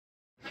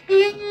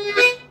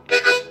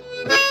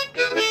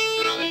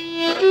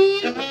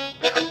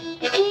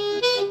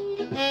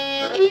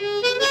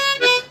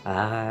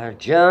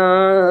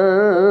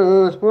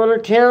just wanna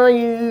tell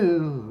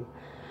you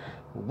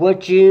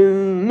what you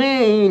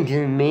mean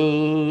to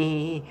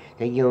me,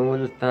 that you're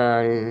the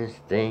finest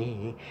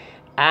thing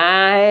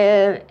I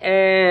have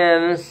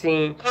ever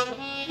seen.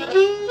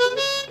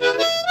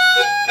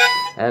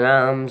 And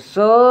I'm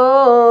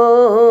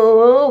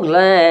so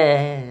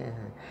glad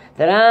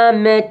that I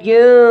met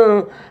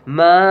you,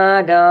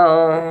 my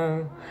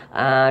doll.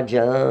 I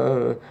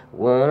just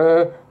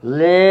wanna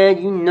let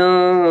you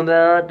know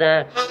about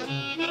that.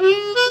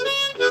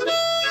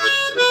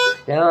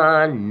 Now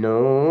I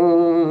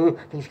know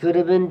things could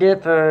have been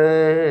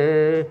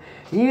different.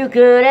 You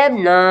could have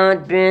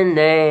not been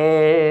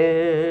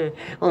there.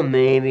 Or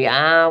maybe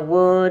I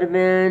would have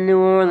been in New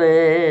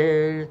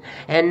Orleans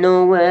and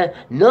nowhere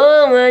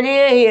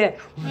near here.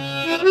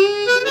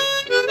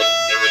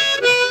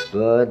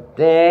 But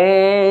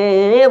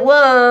then it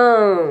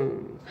was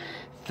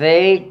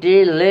fate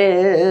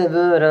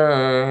delivered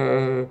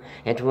on,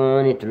 and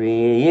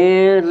 23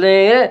 years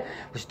later,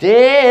 we're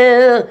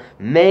still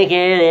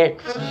making it.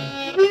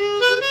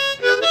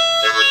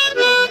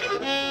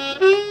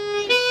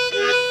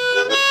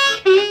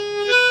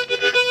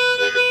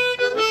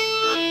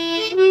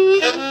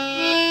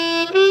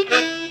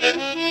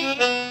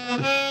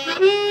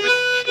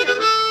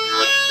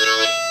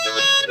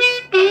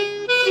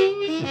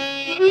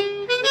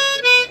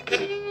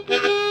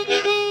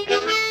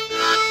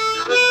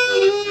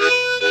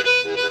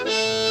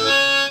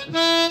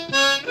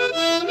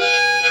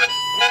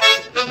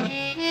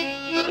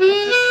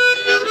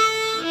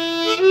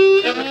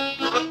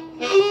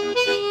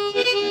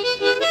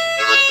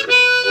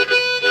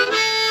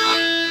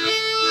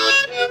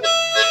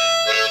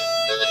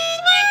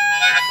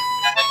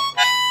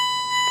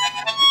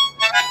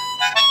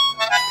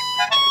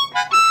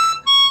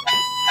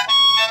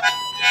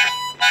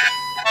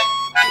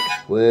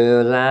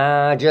 Well,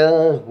 I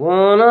just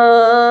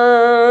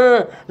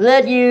wanna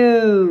let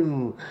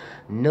you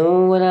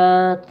know what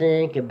I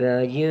think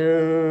about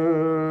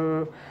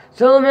you.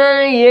 So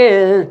many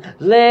years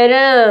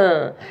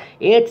later,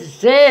 it's the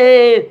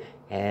same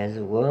as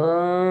it was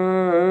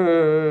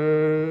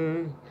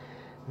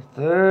the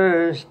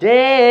first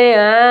day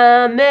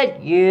I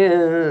met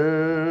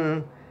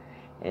you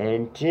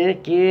and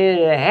took you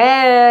to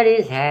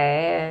Hattie's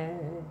house.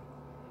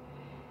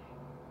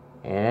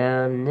 And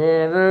I'll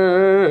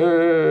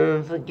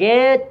never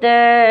forget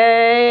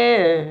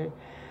that,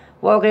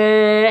 walking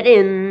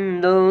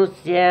in those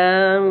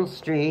Seattle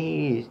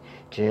streets,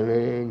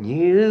 telling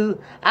you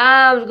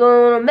I was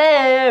gonna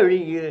marry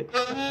you.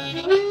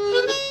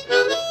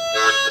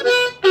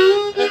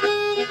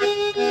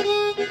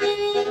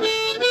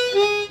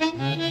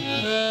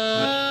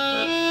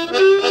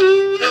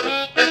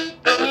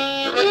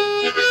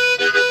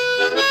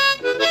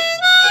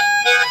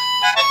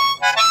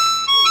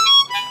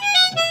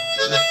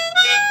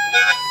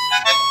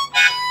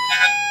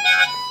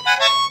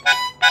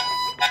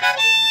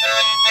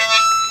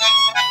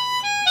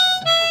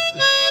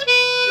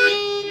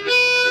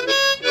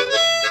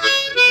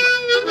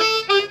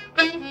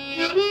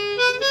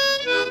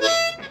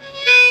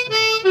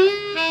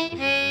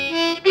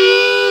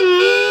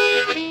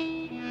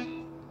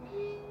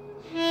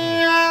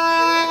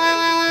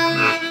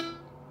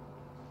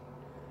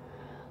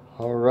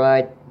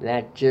 Alright,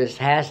 that just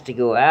has to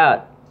go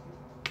out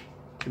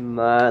to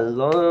my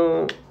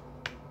loyal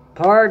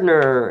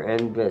partner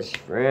and best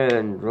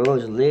friend,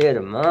 Rosalia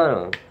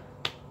Romano.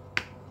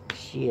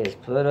 She has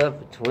put up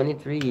with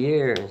 23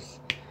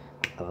 years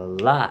of a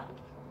lot.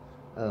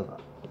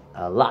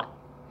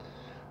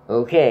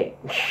 Okay,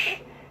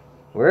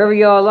 wherever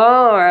y'all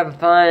are, have a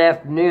fine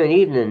afternoon,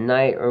 evening,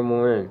 night, or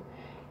morning.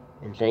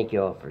 And thank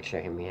y'all for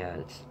checking me out.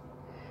 It's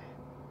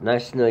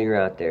nice to know you're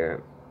out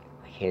there.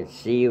 I can't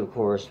see you, of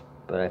course,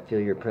 but I feel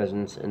your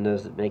presence, and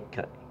those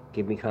that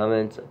give me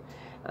comments,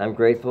 I'm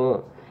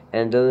grateful.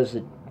 And those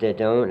that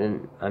don't,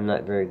 and I'm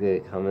not very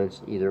good at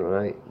comments either when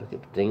I look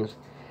at things,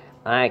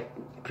 I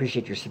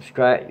appreciate your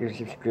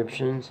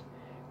subscriptions,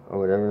 or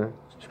whatever,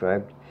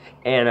 subscribed.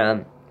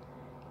 And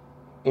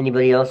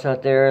anybody else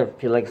out there,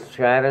 if you like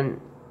subscribing,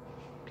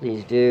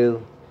 please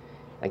do.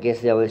 I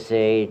guess they always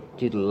say,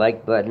 do the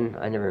like button.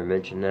 I never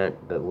mention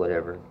that, but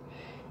whatever.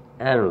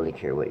 I don't really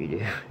care what you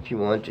do. If you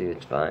want to,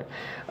 it's fine.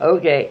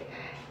 Okay.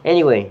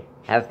 Anyway,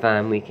 have a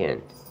fine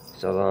weekend.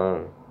 So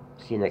long.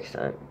 See you next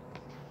time.